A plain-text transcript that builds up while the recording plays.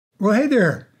Well, hey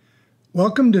there.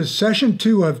 Welcome to session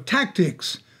 2 of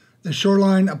Tactics, the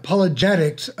Shoreline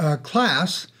Apologetics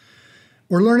class.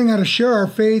 We're learning how to share our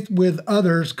faith with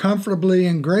others comfortably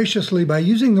and graciously by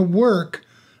using the work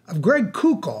of Greg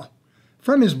Koukl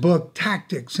from his book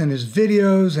Tactics and his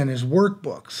videos and his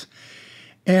workbooks.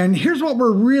 And here's what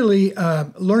we're really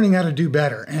learning how to do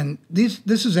better. And this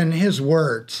is in his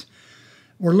words.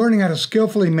 We're learning how to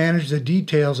skillfully manage the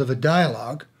details of a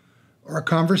dialogue or a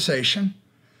conversation.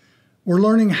 We're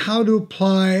learning how to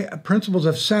apply principles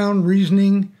of sound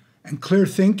reasoning and clear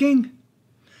thinking.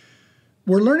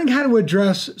 We're learning how to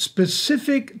address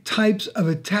specific types of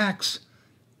attacks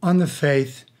on the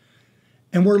faith.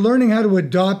 And we're learning how to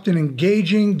adopt an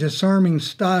engaging, disarming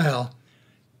style,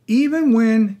 even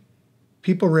when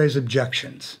people raise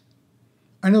objections.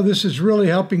 I know this is really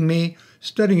helping me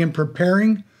studying and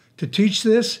preparing to teach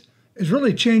this. Is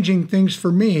really changing things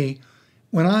for me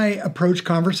when I approach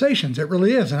conversations. It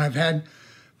really is. And I've had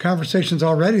conversations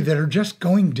already that are just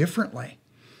going differently.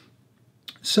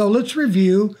 So let's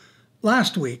review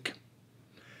last week.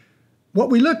 What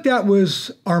we looked at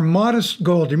was our modest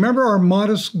goal. Do you remember our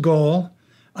modest goal?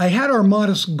 I had our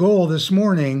modest goal this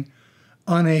morning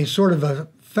on a sort of a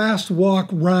fast walk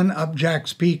run up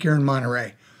Jack's Peak here in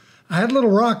Monterey. I had a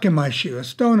little rock in my shoe, a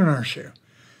stone in our shoe.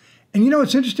 And you know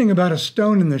what's interesting about a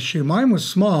stone in the shoe? Mine was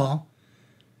small,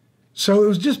 so it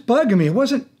was just bugging me. It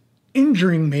wasn't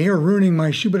injuring me or ruining my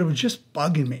shoe, but it was just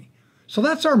bugging me. So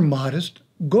that's our modest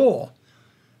goal,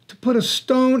 to put a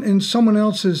stone in someone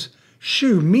else's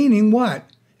shoe, meaning what?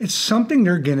 It's something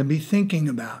they're going to be thinking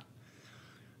about.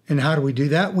 And how do we do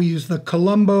that? We use the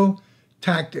Columbo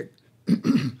tactic.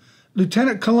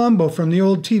 Lieutenant Columbo from the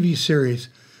old TV series,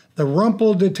 the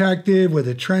rumpled detective with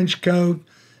a trench coat,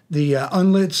 the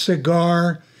unlit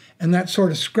cigar, and that sort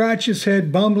of scratch his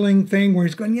head bumbling thing where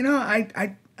he's going,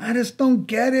 I just don't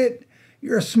get it.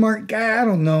 You're a smart guy. I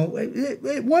don't know.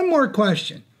 One more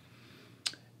question.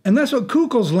 And that's what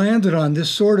Koukl's landed on,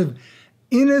 this sort of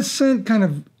innocent, kind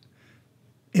of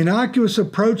innocuous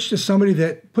approach to somebody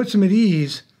that puts them at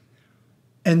ease,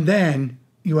 and then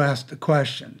you ask the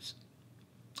questions.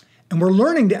 And we're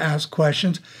learning to ask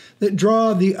questions that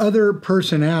draw the other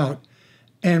person out.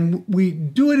 And we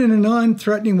do it in a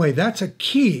non-threatening way. That's a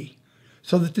key,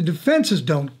 so that the defenses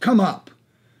don't come up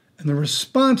and the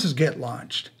responses get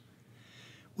launched.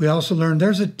 We also learned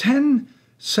there's a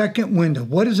 10-second window.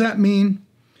 What does that mean?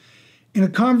 In a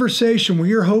conversation where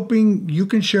you're hoping you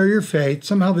can share your faith,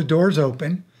 somehow the door's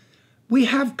open, we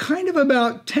have kind of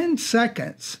about 10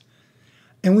 seconds.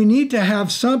 And we need to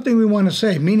have something we want to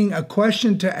say, meaning a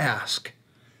question to ask.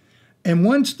 And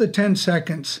once the 10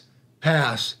 seconds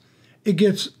pass, it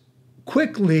gets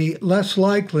quickly less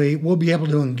likely we'll be able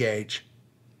to engage.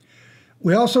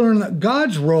 We also learn that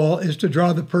God's role is to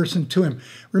draw the person to him.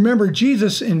 Remember,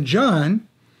 Jesus in John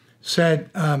said,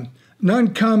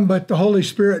 none come but the Holy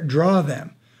Spirit draw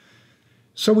them.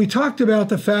 So we talked about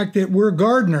the fact that we're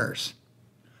gardeners.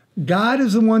 God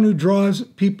is the one who draws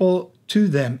people to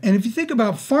them. And if you think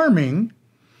about farming,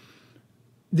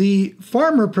 the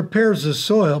farmer prepares the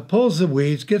soil, pulls the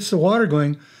weeds, gets the water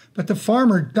going, but the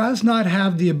farmer does not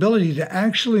have the ability to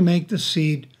actually make the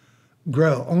seed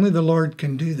grow. Only the Lord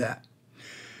can do that.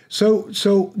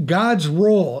 So God's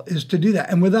role is to do that.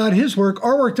 And without his work,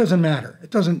 our work doesn't matter.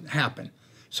 It doesn't happen.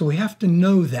 So we have to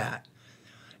know that.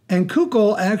 And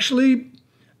Koukl actually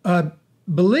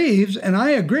believes, and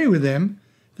I agree with him,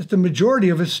 that the majority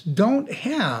of us don't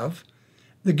have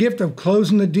the gift of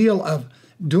closing the deal, of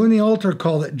doing the altar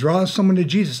call that draws someone to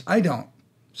Jesus. I don't.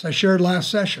 So I shared last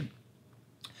session.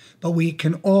 But we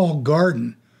can all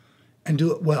garden and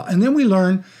do it well. And then we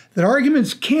learn that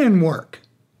arguments can work.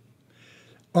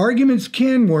 Arguments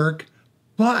can work,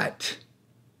 but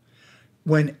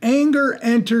when anger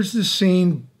enters the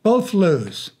scene, both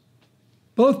lose.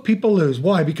 Both people lose.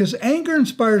 Why? Because anger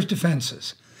inspires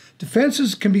defenses.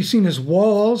 Defenses can be seen as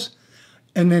walls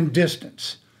and then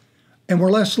distance. And we're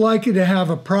less likely to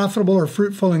have a profitable or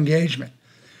fruitful engagement.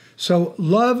 So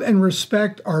love and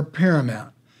respect are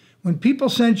paramount. When people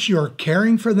sense you're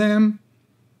caring for them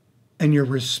and your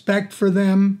respect for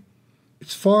them,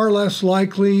 it's far less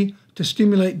likely to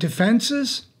stimulate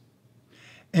defenses.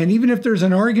 And even if there's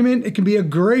an argument, it can be a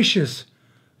gracious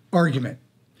argument.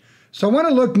 So I want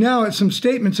to look now at some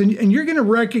statements, and you're going to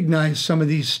recognize some of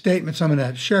these statements I'm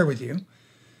going to share with you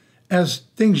as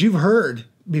things you've heard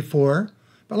before.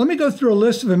 But let me go through a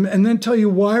list of them and then tell you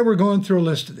why we're going through a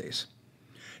list of these.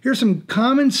 Here's some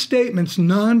common statements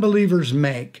non-believers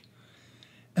make.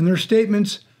 And they're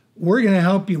statements we're going to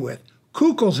help you with.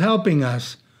 Koukl's helping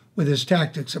us with his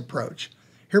tactics approach.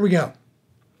 Here we go.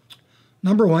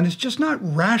 Number one, it's just not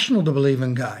rational to believe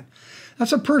in God.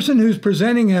 That's a person who's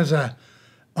presenting as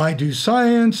I do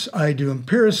science, I do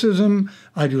empiricism,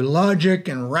 I do logic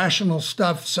and rational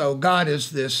stuff, so God is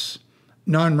this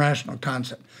non-rational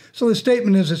concept. So the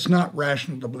statement is it's not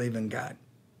rational to believe in God.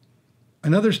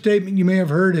 Another statement you may have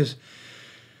heard is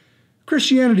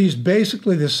Christianity is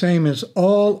basically the same as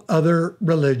all other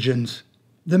religions.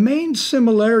 The main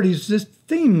similarity is this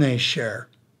theme they share,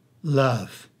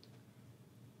 love.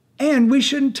 And we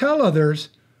shouldn't tell others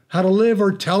how to live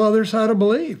or tell others how to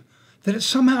believe, that it's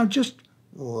somehow just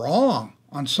wrong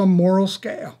on some moral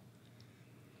scale.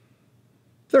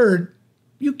 Third,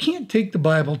 you can't take the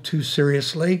Bible too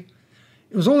seriously.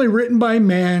 It was only written by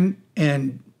men,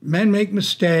 and men make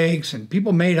mistakes, and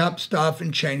people made up stuff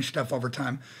and changed stuff over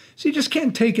time. So you just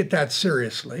can't take it that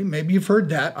seriously. Maybe you've heard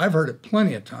that. I've heard it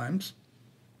plenty of times.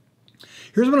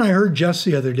 Here's what I heard just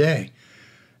the other day.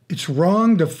 It's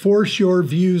wrong to force your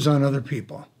views on other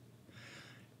people.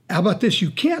 How about this?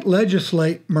 You can't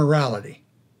legislate morality.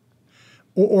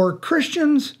 Or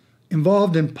Christians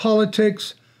involved in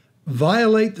politics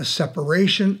violate the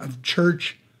separation of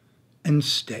church and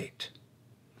state.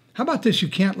 How about this? You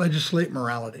can't legislate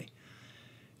morality.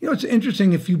 You know, it's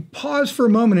interesting. If you pause for a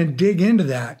moment and dig into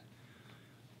that,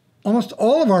 almost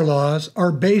all of our laws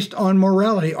are based on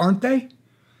morality, aren't they?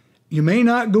 You may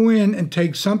not go in and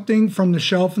take something from the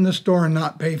shelf in the store and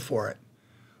not pay for it.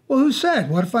 Well, who said?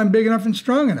 What if I'm big enough and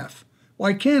strong enough?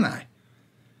 Why can't I?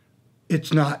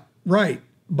 It's not right.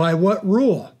 By what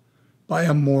rule? By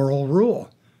a moral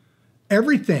rule.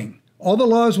 Everything, all the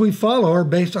laws we follow are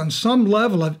based on some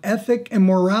level of ethic and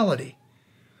morality.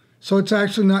 So it's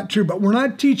actually not true. But we're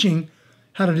not teaching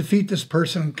how to defeat this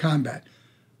person in combat.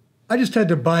 I just had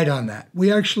to bite on that.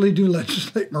 We actually do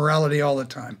legislate morality all the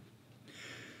time.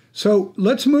 So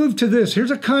let's move to this.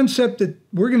 Here's a concept that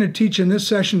we're going to teach in this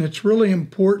session that's really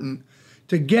important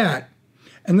to get.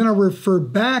 And then I'll refer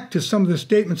back to some of the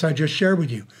statements I just shared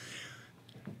with you.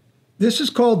 This is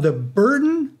called the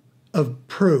burden of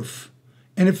proof.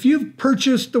 And if you've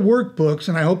purchased the workbooks,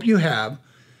 and I hope you have,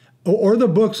 or the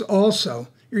books also,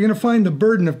 you're going to find the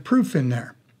burden of proof in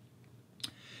there.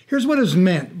 Here's what is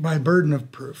meant by burden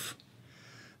of proof.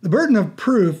 The burden of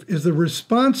proof is the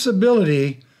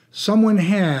responsibility someone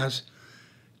has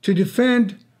to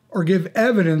defend or give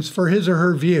evidence for his or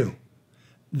her view.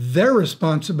 Their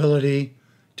responsibility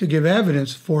to give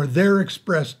evidence for their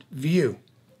expressed view.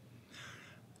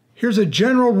 Here's a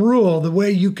general rule, the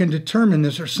way you can determine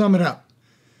this or sum it up.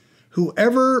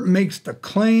 Whoever makes the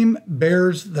claim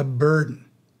bears the burden.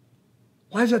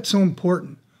 Why is that so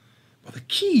important? Well, the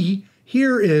key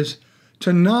here is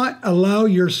to not allow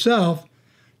yourself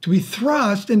to be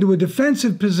thrust into a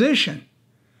defensive position.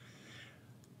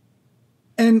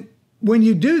 And when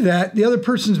you do that, the other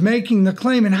person's making the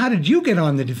claim, and how did you get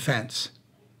on the defense?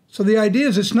 So the idea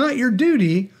is it's not your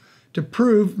duty to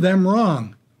prove them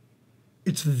wrong.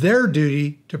 It's their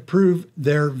duty to prove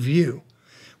their view.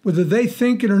 Whether they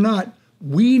think it or not,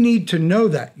 we need to know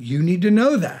that. You need to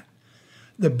know that.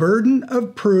 The burden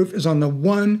of proof is on the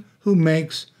one who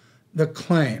makes the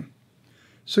claim.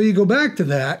 So you go back to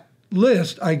that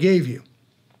list I gave you.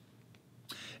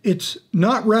 It's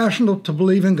not rational to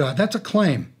believe in God. That's a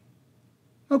claim.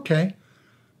 Okay.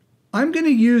 I'm going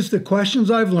to use the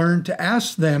questions I've learned to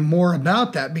ask them more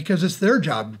about that because it's their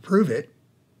job to prove it.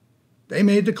 They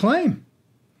made the claim.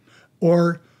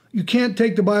 Or you can't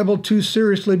take the Bible too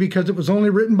seriously because it was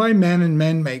only written by men and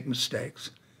men make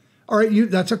mistakes. All right,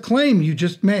 that's a claim you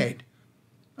just made.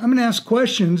 I'm going to ask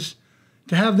questions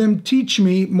to have them teach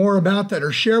me more about that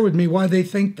or share with me why they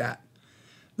think that.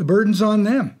 The burden's on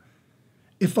them.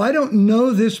 If I don't know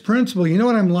this principle, you know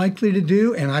what I'm likely to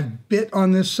do? And I've bit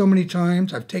on this so many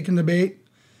times. I've taken the bait.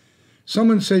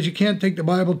 Someone says you can't take the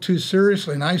Bible too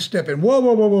seriously, and I step in. Whoa,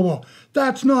 whoa, whoa, whoa, whoa.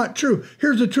 That's not true.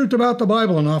 Here's the truth about the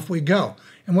Bible, and off we go.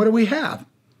 And what do we have?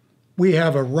 We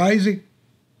have a rising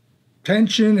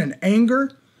tension and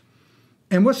anger.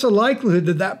 And what's the likelihood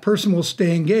that that person will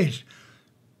stay engaged?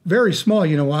 Very small.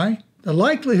 You know why? The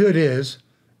likelihood is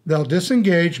they'll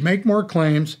disengage, make more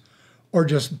claims, or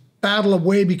just battle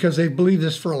away because they've believed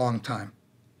this for a long time.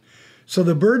 So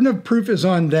the burden of proof is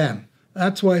on them.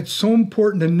 That's why it's so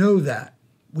important to know that.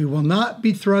 We will not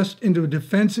be thrust into a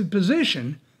defensive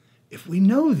position if we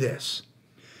know this.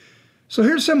 So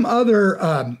here's some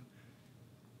other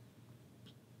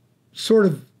sort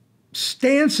of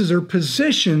stances or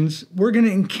positions we're going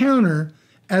to encounter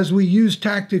as we use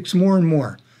tactics more and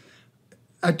more.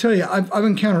 I tell you, I've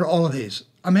encountered all of these.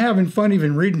 I'm having fun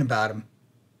even reading about them,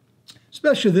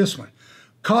 especially this one.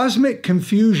 Cosmic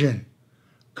confusion.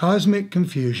 Cosmic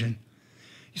confusion.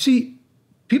 You see,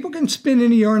 people can spin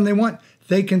any yarn they want.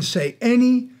 They can say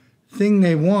anything thing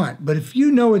they want. But if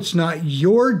you know it's not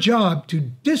your job to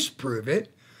disprove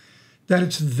it, that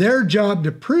it's their job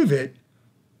to prove it,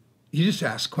 you just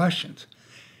ask questions.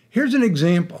 Here's an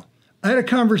example. I had a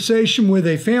conversation with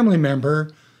a family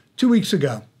member 2 weeks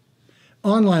ago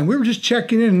online. We were just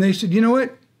checking in, and they said, you know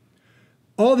what?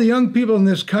 All the young people in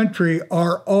this country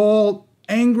are all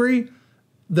angry.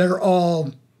 They're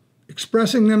all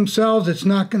expressing themselves. It's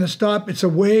not going to stop. It's a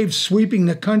wave sweeping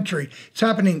the country. It's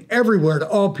happening everywhere to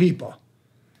all people.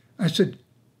 I said,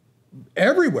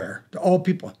 everywhere to all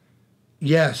people?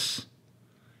 Yes.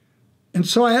 And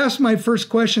so I asked my first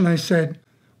question. I said,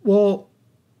 well,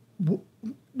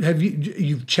 have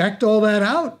you've checked all that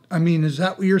out? I mean, is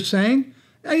that what you're saying?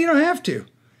 No, you don't have to.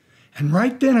 And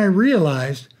right then I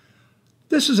realized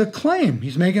this is a claim.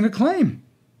 He's making a claim.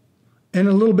 In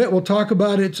a little bit, we'll talk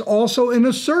about it's also an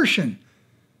assertion.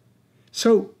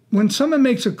 So when someone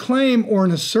makes a claim or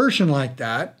an assertion like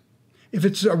that, if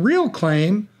it's a real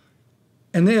claim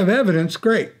and they have evidence,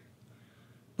 great.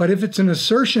 But if it's an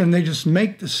assertion and they just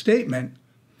make the statement,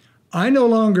 I no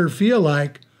longer feel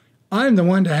like I'm the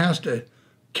one that has to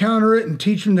counter it and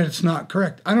teach them that it's not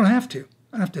correct. I don't have to.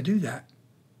 I don't have to do that.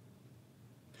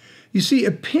 You see,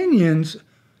 opinions,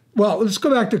 well, let's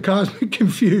go back to cosmic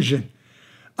confusion.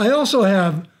 I also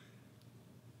have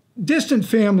distant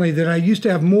family that I used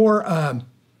to have more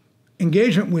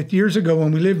engagement with years ago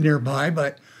when we lived nearby,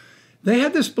 but they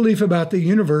had this belief about the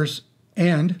universe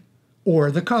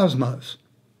or the cosmos.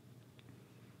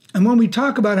 And when we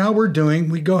talk about how we're doing,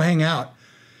 we go hang out.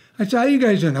 I say, how you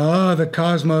guys doing? Oh, the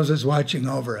cosmos is watching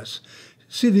over us.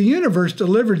 See, the universe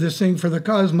delivered this thing for the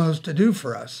cosmos to do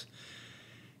for us.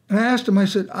 And I asked him, I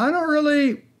said,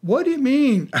 what do you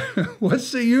mean?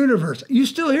 What's the universe? You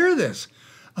still hear this?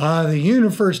 The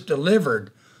universe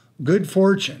delivered good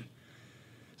fortune.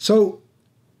 So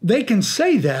they can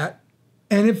say that,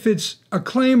 and if it's a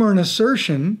claim or an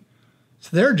assertion, it's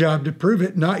their job to prove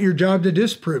it, not your job to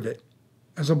disprove it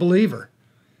as a believer.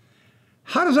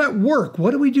 How does that work?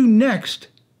 What do we do next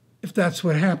if that's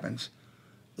what happens?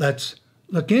 Let's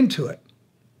look into it.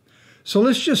 So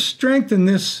let's just strengthen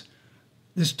this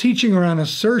teaching around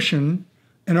assertion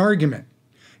and argument.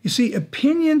 You see,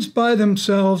 opinions by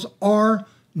themselves are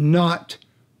not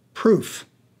proof.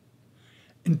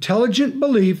 Intelligent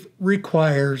belief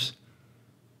requires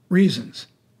reasons.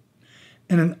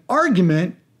 And an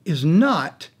argument is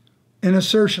not an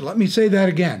assertion. Let me say that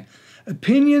again.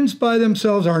 Opinions by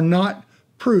themselves are not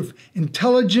proof.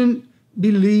 Intelligent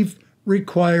belief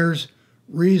requires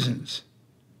reasons.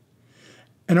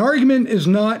 An argument is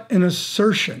not an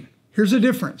assertion. Here's the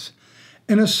difference.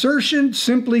 An assertion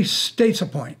simply states a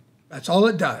point. That's all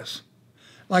it does.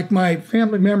 Like my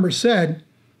family member said,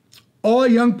 all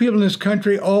young people in this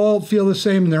country all feel the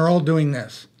same and they're all doing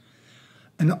this.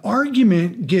 An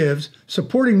argument gives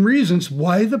supporting reasons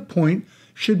why the point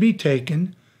should be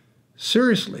taken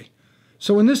seriously.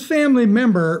 So when this family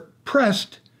member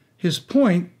pressed his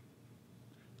point,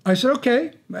 I said,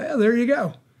 okay, well, there you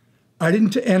go.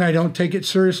 And I don't take it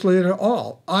seriously at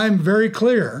all. I'm very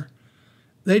clear.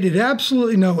 They did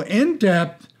absolutely no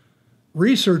in-depth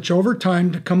research over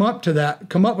time to come up with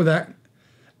that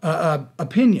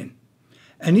opinion.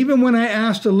 And even when I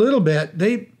asked a little bit,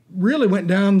 they really went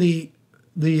down the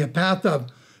path of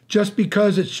just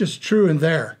because it's just true and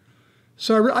there.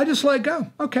 So I just let go.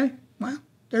 Okay, well,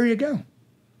 there you go.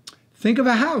 Think of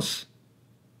a house.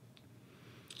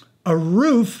 A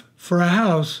roof for a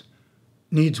house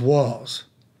needs walls.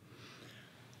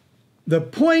 The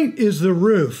point is the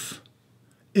roof.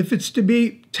 If it's to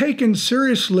be taken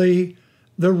seriously,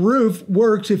 the roof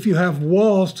works if you have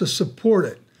walls to support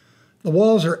it. The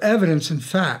walls are evidence and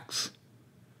facts,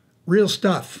 real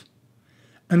stuff.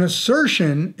 An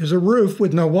assertion is a roof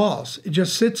with no walls. It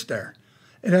just sits there.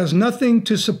 It has nothing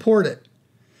to support it.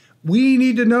 We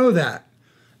need to know that.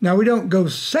 Now, we don't go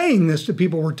saying this to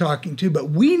people we're talking to,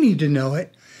 but we need to know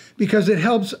it because it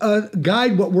helps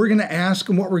guide what we're going to ask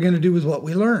and what we're going to do with what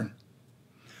we learn.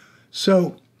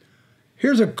 So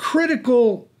here's a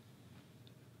critical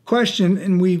question,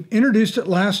 and we introduced it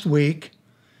last week,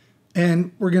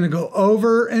 and we're going to go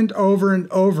over and over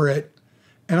and over it.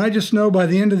 And I just know by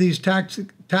the end of these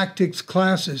tactics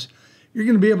classes, you're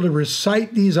going to be able to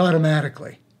recite these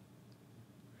automatically.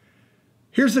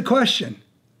 Here's the question.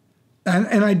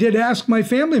 And I did ask my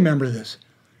family member this.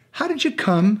 How did you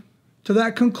come to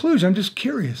that conclusion? I'm just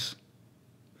curious.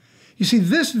 You see,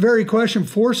 this very question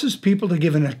forces people to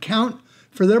give an account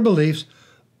for their beliefs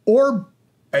or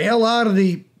bail out of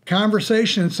the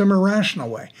conversation in some irrational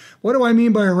way. What do I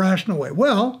mean by irrational way?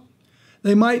 Well,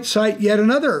 they might cite yet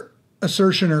another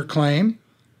assertion or claim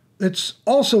that's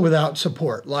also without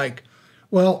support, like,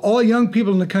 Well, all young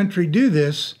people in the country do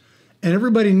this, and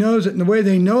everybody knows it, and the way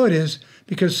they know it is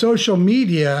because social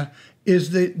media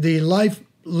is the life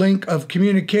link of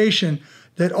communication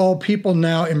that all people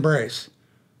now embrace.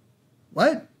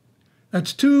 What?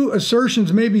 That's 2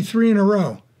 assertions, maybe 3 in a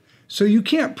row. So you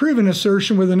can't prove an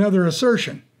assertion with another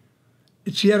assertion.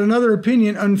 It's yet another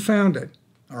opinion unfounded,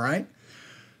 all right?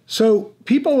 So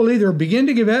people will either begin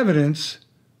to give evidence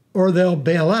or they'll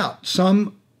bail out.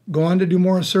 Some go on to do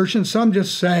more assertions. Some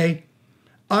just say,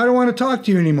 I don't want to talk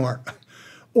to you anymore.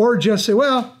 Or just say,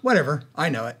 well, whatever, I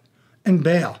know it, and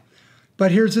bail.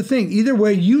 But here's the thing. Either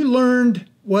way, you learned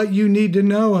what you need to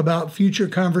know about future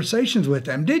conversations with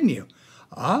them, didn't you?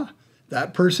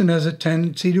 That person has a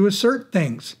tendency to assert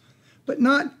things, but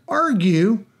not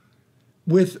argue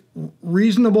with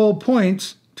reasonable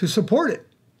points to support it.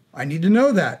 I need to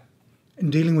know that in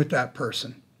dealing with that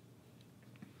person.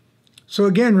 So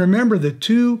again, remember the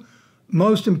 2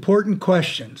 most important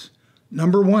questions.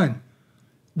 Number 1,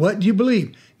 what do you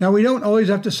believe? Now, we don't always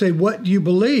have to say, what do you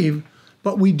believe?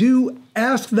 But we do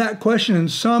ask that question in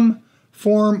some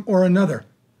form or another.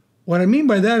 What I mean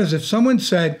by that is if someone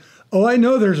said, oh, I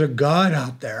know there's a God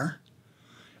out there.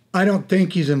 I don't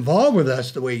think he's involved with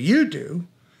us the way you do.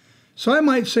 So I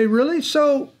might say, really?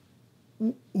 So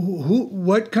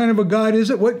what kind of a God is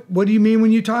it? What do you mean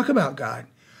when you talk about God?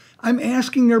 I'm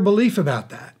asking their belief about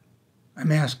that.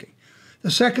 I'm asking.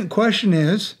 The second question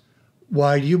is,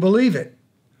 why do you believe it?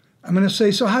 I'm going to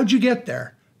say, so how'd you get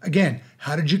there? Again,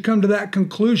 how did you come to that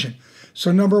conclusion?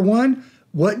 So number 1,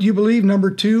 what do you believe?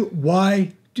 Number 2,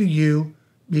 why do you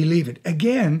believe it?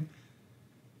 Again,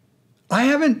 I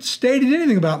haven't stated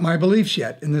anything about my beliefs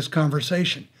yet in this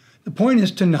conversation. The point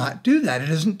is to not do that. It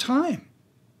isn't time.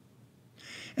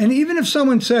 And even if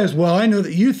someone says, well, I know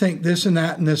that you think this and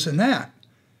that and this and that,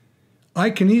 I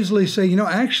can easily say,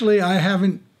 actually, I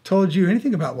haven't told you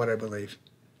anything about what I believe.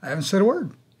 I haven't said a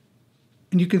word.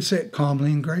 And you can say it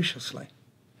calmly and graciously.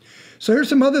 So here's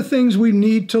some other things we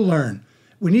need to learn.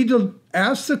 We need to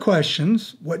ask the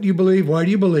questions, what do you believe? Why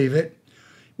do you believe it?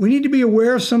 We need to be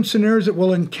aware of some scenarios that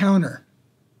we'll encounter.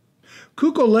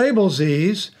 Kuko labels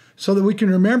these so that we can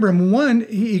remember them. One,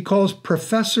 he calls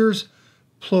professor's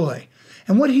ploy.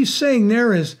 And what he's saying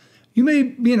there is, you may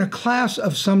be in a class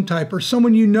of some type, or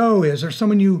someone you know is, or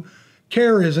someone you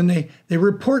care is, and they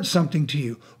report something to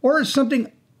you, or it's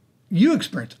something you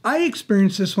experience. I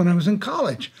experienced this when I was in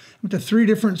college. I went to 3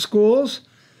 different schools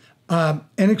and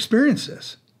experienced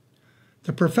this.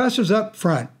 The professor's up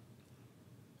front,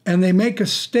 and they make a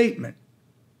statement,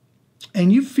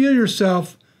 and you feel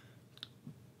yourself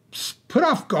put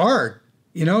off guard,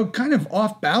 kind of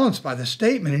off balance by the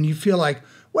statement, and you feel like,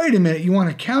 wait a minute, you want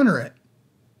to counter it.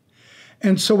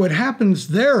 And so what happens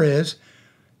there is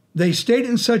they state it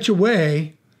in such a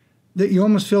way that you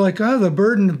almost feel like, the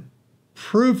burden of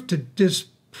proof to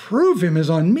disprove him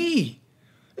is on me.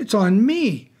 It's on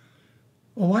me.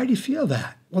 Well, why do you feel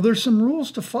that? Well, there's some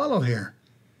rules to follow here.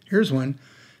 Here's one.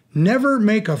 Never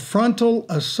make a frontal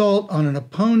assault on an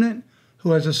opponent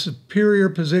who has a superior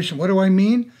position. What do I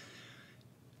mean?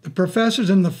 The professor's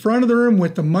in the front of the room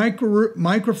with the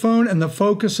microphone and the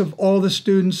focus of all the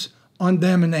students on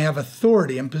them, and they have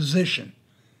authority and position.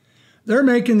 They're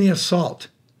making the assault.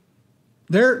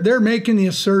 They're making the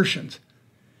assertions.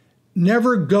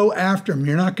 Never go after them.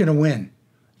 You're not going to win.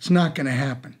 It's not going to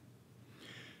happen.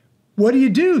 What do you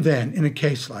do then in a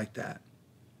case like that?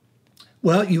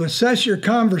 Well, you assess your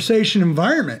conversation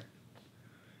environment.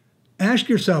 Ask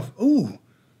yourself,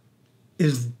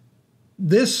 is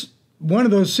this one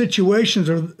of those situations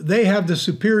where they have the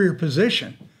superior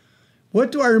position?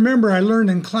 What do I remember I learned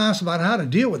in class about how to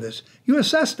deal with this? You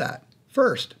assess that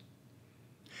first.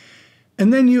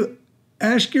 And then you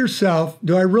ask yourself,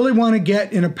 do I really want to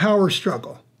get in a power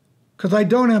struggle? Because I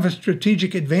don't have a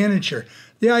strategic advantage here.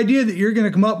 The idea that you're going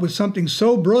to come up with something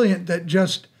so brilliant that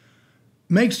just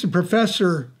makes the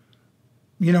professor,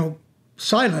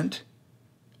 silent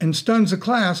and stuns the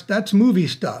class, that's movie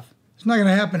stuff. It's not going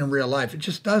to happen in real life. It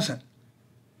just doesn't.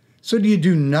 So do you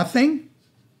do nothing?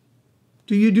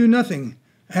 Do you do nothing?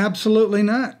 Absolutely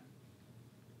not.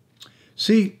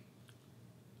 See,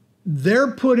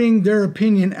 they're putting their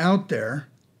opinion out there,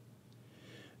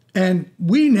 and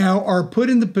we now are put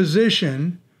in the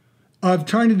position of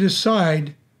trying to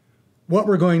decide what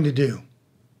we're going to do.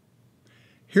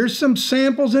 Here's some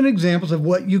samples and examples of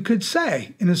what you could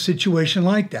say in a situation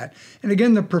like that. And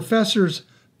again, the professor's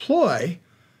ploy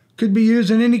could be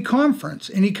used in any conference,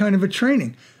 any kind of a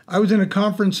training. I was in a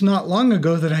conference not long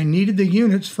ago that I needed the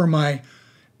units for my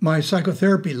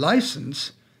psychotherapy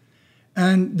license,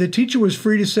 and the teacher was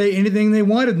free to say anything they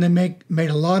wanted, and they made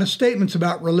a lot of statements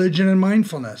about religion and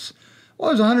mindfulness. Well,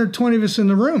 there's 120 of us in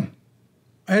the room.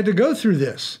 I had to go through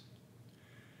this.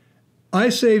 I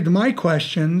saved my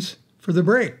questions for the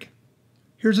break.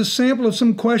 Here's a sample of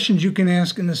some questions you can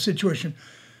ask in this situation.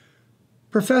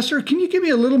 Professor, can you give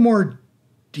me a little more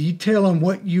detail on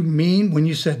what you mean when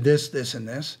you said this, this, and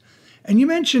this? And you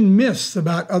mentioned myths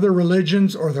about other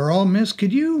religions, or they're all myths.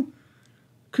 Could you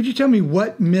tell me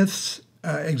what myths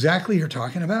exactly you're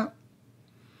talking about?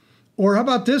 Or how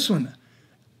about this one?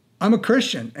 I'm a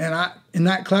Christian, and in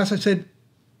that class I said,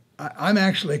 I'm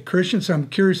actually a Christian, so I'm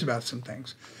curious about some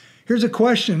things. Here's a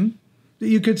question that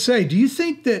you could say, do you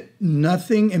think that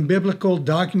nothing in biblical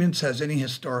documents has any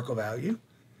historical value?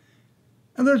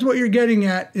 And there's what you're getting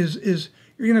at is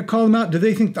you're going to call them out. Do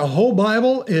they think the whole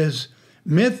Bible is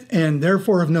myth and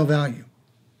therefore of no value?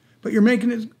 But you're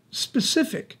making it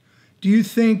specific. Do you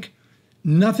think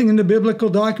nothing in the biblical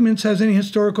documents has any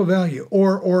historical value?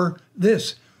 Or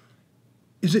this,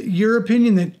 is it your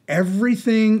opinion that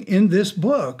everything in this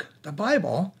book, the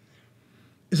Bible,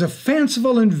 is a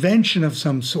fanciful invention of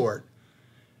some sort?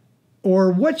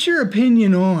 Or what's your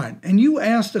opinion on? And you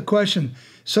ask the question.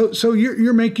 So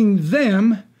you're making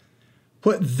them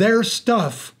put their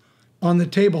stuff on the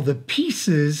table, the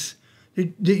pieces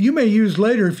that you may use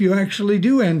later if you actually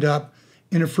do end up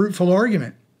in a fruitful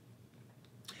argument.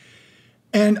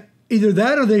 And either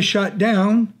that or they shut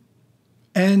down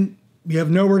and you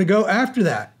have nowhere to go after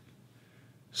that.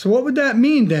 So what would that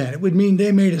mean then? It would mean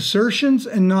they made assertions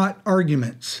and not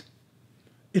arguments.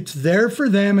 It's there for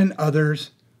them and others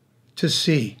to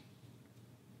see.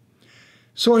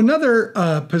 So another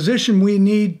position we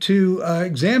need to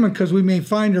examine, because we may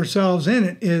find ourselves in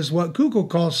it, is what Google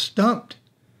calls stumped.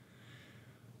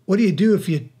 What do you do if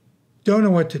you don't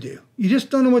know what to do? You just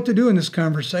don't know what to do in this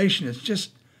conversation. It's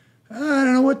just, I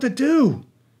don't know what to do.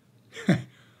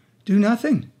 Do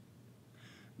nothing.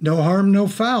 No harm, no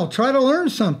foul. Try to learn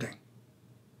something.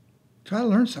 Try to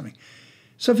learn something.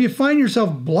 So if you find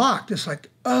yourself blocked, it's like,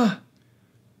 I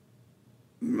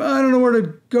don't know where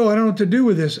to go. I don't know what to do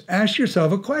with this. Ask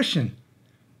yourself a question.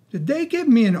 Did they give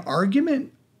me an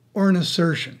argument or an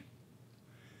assertion?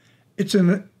 If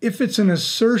it's an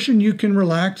assertion, you can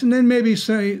relax and then maybe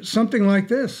say something like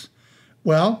this.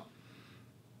 Well,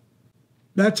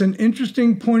 that's an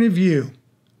interesting point of view.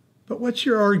 But what's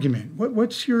your argument?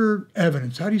 What's your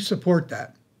evidence? How do you support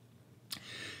that?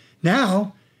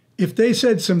 Now, if they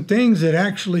said some things that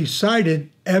actually cited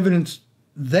evidence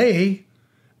they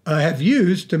have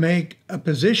used to make a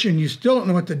position, you still don't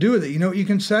know what to do with it. You know what you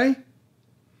can say?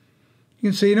 You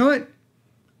can say, you know what?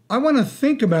 I want to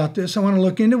think about this. I want to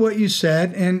look into what you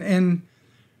said and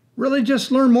really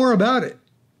just learn more about it.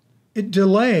 It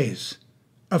delays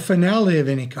a finality of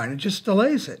any kind. It just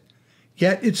delays it.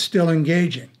 Yet it's still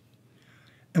engaging.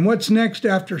 And what's next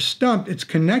after stumped? It's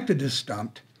connected to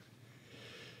stumped.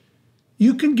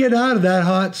 You can get out of that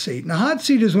hot seat. And a hot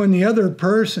seat is when the other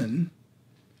person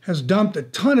has dumped a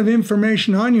ton of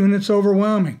information on you and it's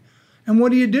overwhelming. And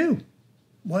what do you do?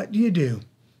 What do you do?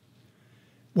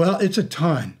 Well, it's a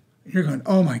ton. You're going,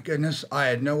 oh my goodness, I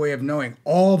had no way of knowing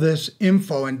all this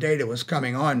info and data was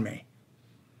coming on me.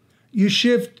 You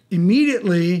shift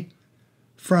immediately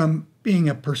from being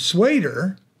a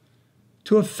persuader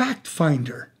to a fact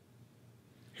finder.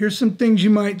 Here's some things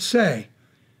you might say.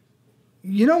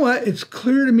 You know what? It's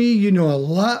clear to me you know a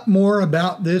lot more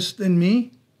about this than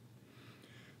me.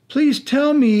 Please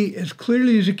tell me as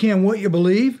clearly as you can what you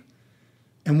believe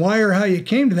and why or how you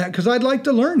came to that, because I'd like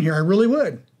to learn here. I really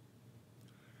would.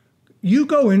 You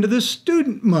go into the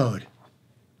student mode.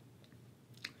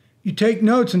 You take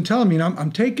notes and tell them,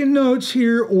 I'm taking notes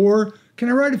here, or can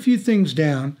I write a few things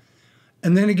down?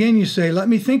 And then again, you say, let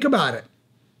me think about it.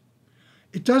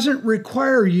 It doesn't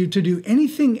require you to do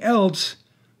anything else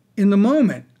in the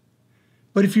moment.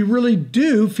 But if you really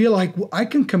do feel like I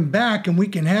can come back and we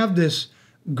can have this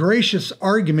gracious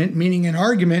argument, meaning an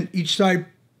argument, each side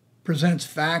presents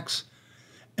facts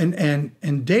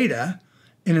and data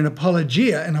in an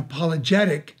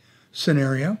apologetic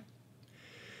scenario,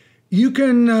 you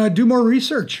can do more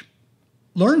research,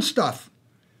 learn stuff.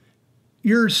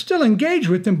 You're still engaged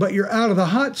with them, but you're out of the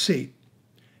hot seat.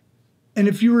 And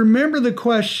if you remember the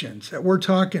questions that we're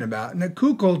talking about, and that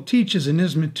Kukul teaches in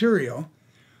his material,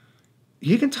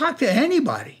 you can talk to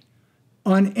anybody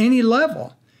on any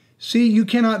level. See, you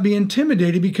cannot be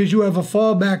intimidated because you have a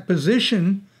fallback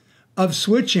position of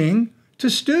switching to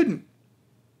student.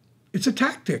 It's a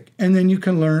tactic, and then you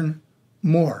can learn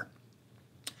more.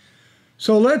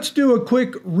 So let's do a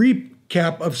quick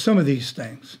recap of some of these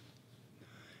things.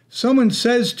 Someone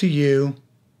says to you,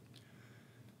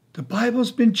 the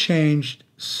Bible's been changed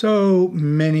so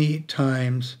many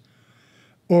times,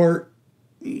 or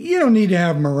you don't need to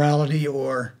have morality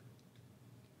or,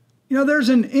 there's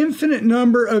an infinite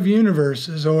number of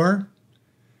universes, or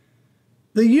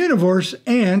the universe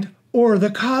or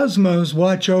the cosmos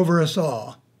watch over us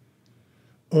all.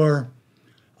 Or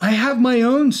I have my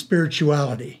own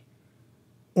spirituality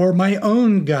or my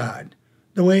own God,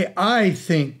 the way I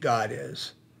think God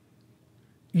is.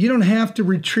 You don't have to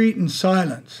retreat in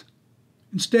silence.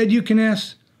 Instead, you can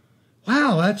ask,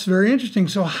 wow, that's very interesting.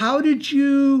 So how did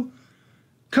you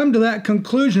come to that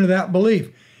conclusion, to that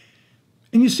belief?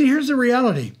 And you see, here's the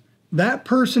reality. That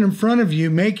person in front of you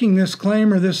making this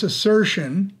claim or this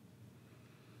assertion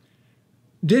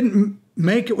didn't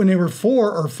make it when they were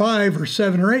 4 or 5 or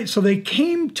 7 or 8, so they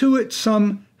came to it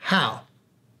somehow.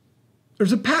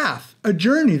 There's a path, a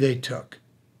journey they took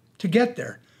to get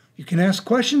there. You can ask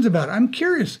questions about it. I'm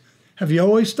curious, have you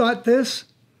always thought this?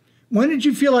 When did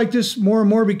you feel like this more and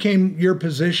more became your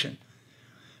position?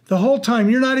 The whole time,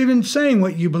 you're not even saying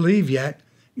what you believe yet.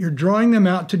 You're drawing them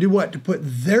out to do what? To put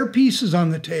their pieces on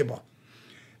the table,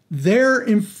 their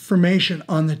information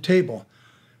on the table,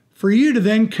 for you to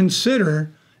then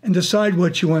consider and decide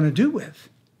what you want to do with.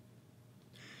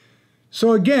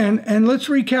 So again, and let's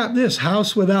recap this,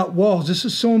 house without walls. This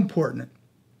is so important.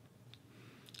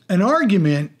 An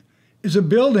argument is a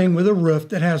building with a roof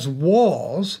that has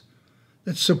walls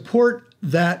that support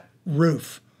that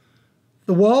roof.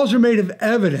 The walls are made of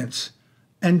evidence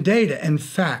and data and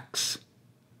facts.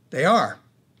 They are.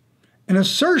 An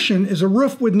assertion is a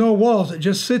roof with no walls that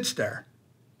just sits there.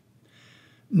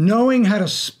 Knowing how to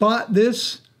spot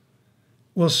this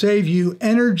will save you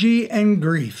energy and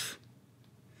grief.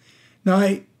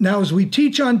 Now, as we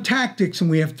teach on tactics, and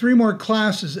we have 3 more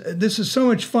classes, this is so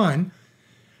much fun.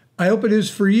 I hope it is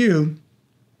for you,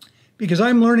 because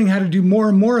I'm learning how to do more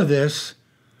and more of this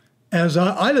as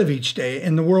I live each day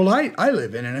in the world I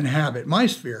live in and inhabit, my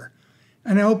sphere.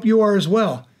 And I hope you are as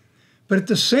well. But at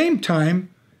the same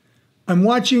time, I'm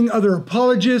watching other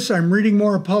apologists. I'm reading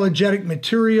more apologetic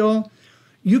material.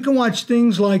 You can watch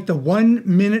things like the 1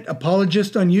 Minute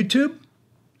Apologist on YouTube.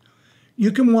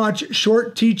 You can watch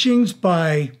short teachings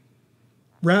by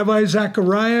Rabbi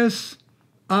Zacharias,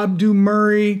 Abdu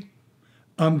Murray,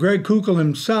 Greg Kukel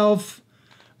himself,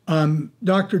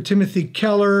 Dr. Timothy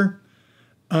Keller.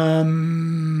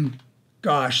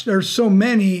 There's so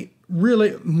many,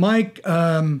 really. Mike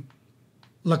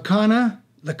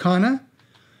Lacana.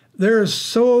 There are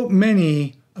so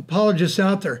many apologists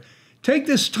out there. Take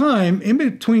this time in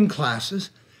between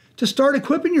classes to start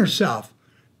equipping yourself.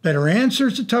 Better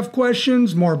answers to tough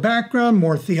questions, more background,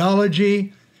 more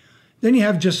theology. Then you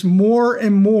have just more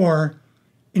and more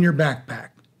in your backpack.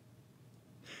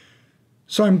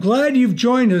 So I'm glad you've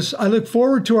joined us. I look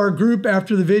forward to our group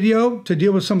after the video to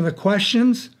deal with some of the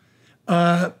questions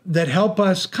that help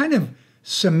us kind of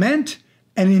cement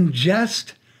and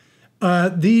ingest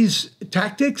these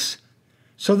tactics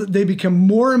so that they become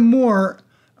more and more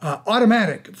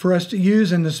automatic for us to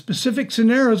use in the specific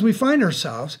scenarios we find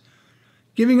ourselves,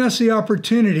 giving us the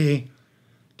opportunity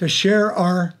to share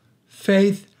our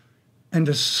faith and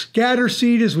to scatter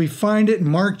seed as we find it in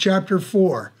Mark chapter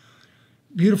 4.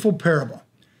 Beautiful parable.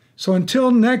 So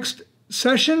until next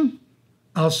session,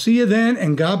 I'll see you then,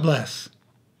 and God bless.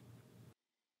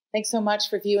 Thanks so much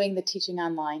for viewing the teaching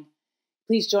online.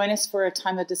 Please join us for a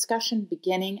time of discussion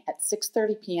beginning at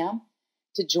 6:30 p.m.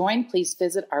 To join, please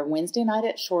visit our Wednesday night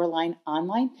at Shoreline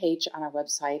online page on our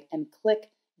website and click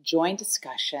Join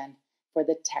Discussion for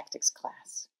the Tactics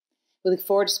class. We look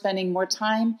forward to spending more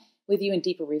time with you in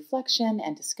deeper reflection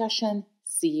and discussion.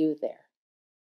 See you there.